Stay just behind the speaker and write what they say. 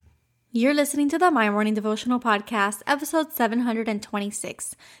You're listening to the My Morning Devotional Podcast, episode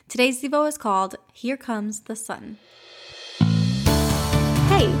 726. Today's Devo is called, Here Comes the Sun.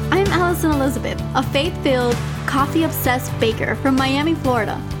 Hey, I'm Allison Elizabeth, a faith-filled, coffee-obsessed baker from Miami,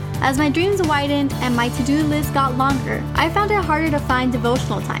 Florida. As my dreams widened and my to-do list got longer, I found it harder to find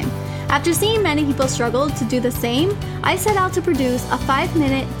devotional time. After seeing many people struggle to do the same, I set out to produce a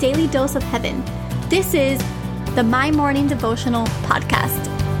 5-minute daily dose of heaven. This is the My Morning Devotional Podcast.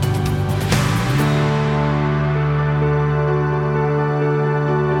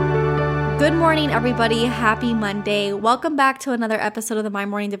 Good morning, everybody. Happy Monday. Welcome back to another episode of the My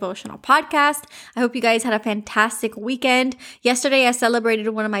Morning Devotional Podcast. I hope you guys had a fantastic weekend. Yesterday, I celebrated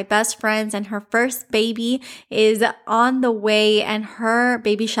one of my best friends, and her first baby is on the way, and her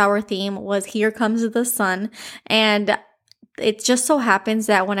baby shower theme was Here Comes the Sun. And it just so happens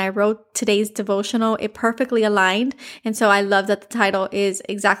that when I wrote today's devotional, it perfectly aligned. And so I love that the title is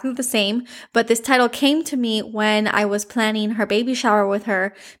exactly the same. But this title came to me when I was planning her baby shower with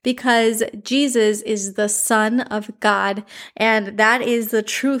her, because Jesus is the Son of God. And that is the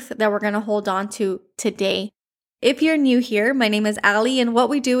truth that we're going to hold on to today. If you're new here, my name is Allie, and what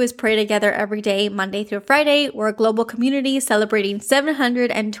we do is pray together every day, Monday through Friday. We're a global community celebrating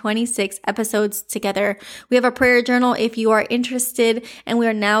 726 episodes together. We have a prayer journal if you are interested, and we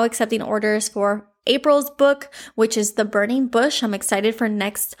are now accepting orders for April's book, which is The Burning Bush. I'm excited for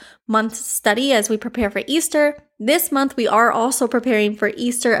next month's study as we prepare for Easter. This month, we are also preparing for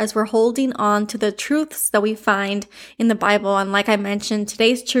Easter as we're holding on to the truths that we find in the Bible. And like I mentioned,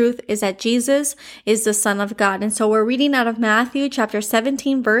 today's truth is that Jesus is the Son of God. And so we're reading out of Matthew chapter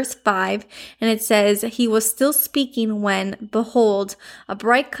 17, verse 5. And it says, He was still speaking when, behold, a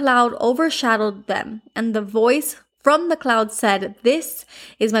bright cloud overshadowed them, and the voice from the cloud said, This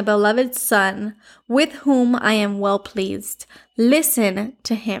is my beloved Son, with whom I am well pleased. Listen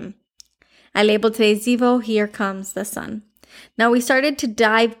to him. I labeled today's Devo, Here Comes the Sun. Now, we started to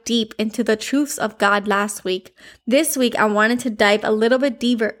dive deep into the truths of God last week. This week, I wanted to dive a little bit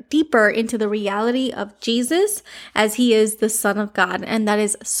deeper into the reality of Jesus, as he is the Son of God, and that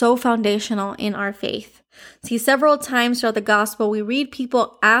is so foundational in our faith. See, several times throughout the gospel, we read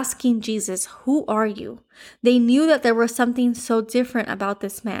people asking Jesus, Who are you? They knew that there was something so different about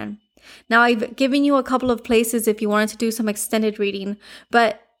this man. Now, I've given you a couple of places if you wanted to do some extended reading,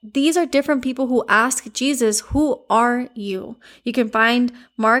 but these are different people who ask Jesus, Who are you? You can find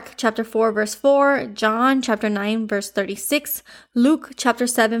Mark chapter 4, verse 4, John chapter 9, verse 36, Luke chapter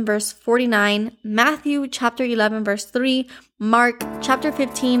 7, verse 49, Matthew chapter 11, verse 3, Mark chapter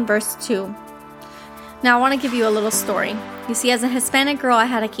 15, verse 2. Now, I want to give you a little story. You see, as a Hispanic girl, I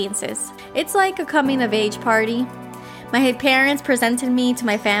had a quinces. It's like a coming-of-age party. My parents presented me to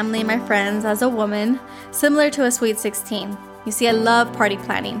my family and my friends as a woman, similar to a sweet 16. You see, I love party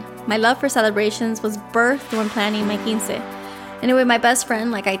planning. My love for celebrations was birthed when planning my quince. Anyway, my best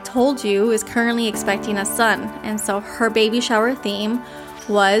friend, like I told you, is currently expecting a son. And so her baby shower theme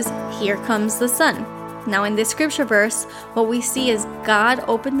was Here Comes the Sun. Now, in this scripture verse, what we see is God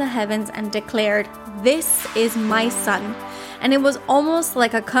opened the heavens and declared, This is my son. And it was almost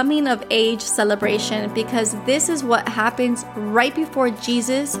like a coming of age celebration, because this is what happens right before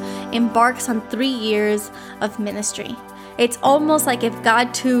Jesus embarks on 3 years of ministry. It's almost like if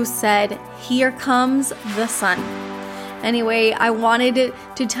God too said, Here comes the sun. Anyway, I wanted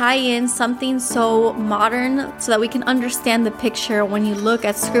to tie in something so modern so that we can understand the picture when you look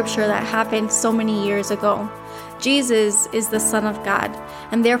at scripture that happened so many years ago. Jesus is the Son of God,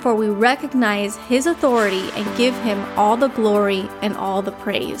 and therefore we recognize his authority and give him all the glory and all the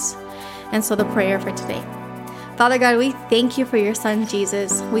praise. And so the prayer for today. Father God, we thank you for your Son,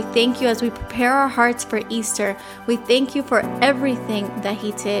 Jesus. We thank you as we prepare our hearts for Easter. We thank you for everything that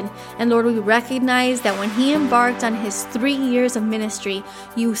he did. And Lord, we recognize that when he embarked on his 3 years of ministry,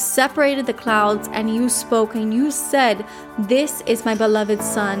 you separated the clouds and you spoke and you said, This is my beloved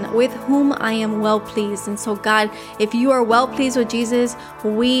Son, with whom I am well pleased. And so God, if you are well pleased with Jesus,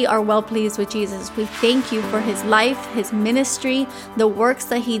 we are well pleased with Jesus. We thank you for his life, his ministry, the works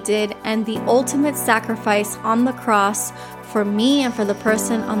that he did, and the ultimate sacrifice on the cross for me and for the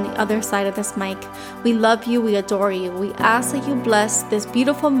person on the other side of this mic. We love you. We adore you. We ask that you bless this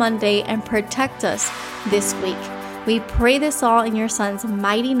beautiful Monday and protect us this week. We pray this all in your Son's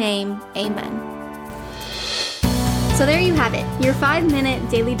mighty name. Amen. So there you have it, your 5-minute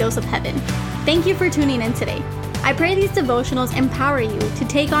daily dose of heaven. Thank you for tuning in today. I pray these devotionals empower you to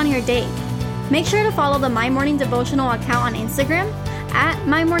take on your day. Make sure to follow the My Morning Devotional account on Instagram at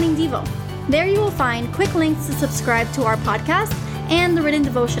MyMorningDevo. There you will find quick links to subscribe to our podcast and the written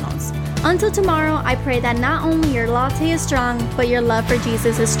devotionals. Until tomorrow, I pray that not only your latte is strong, but your love for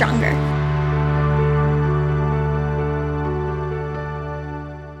Jesus is stronger.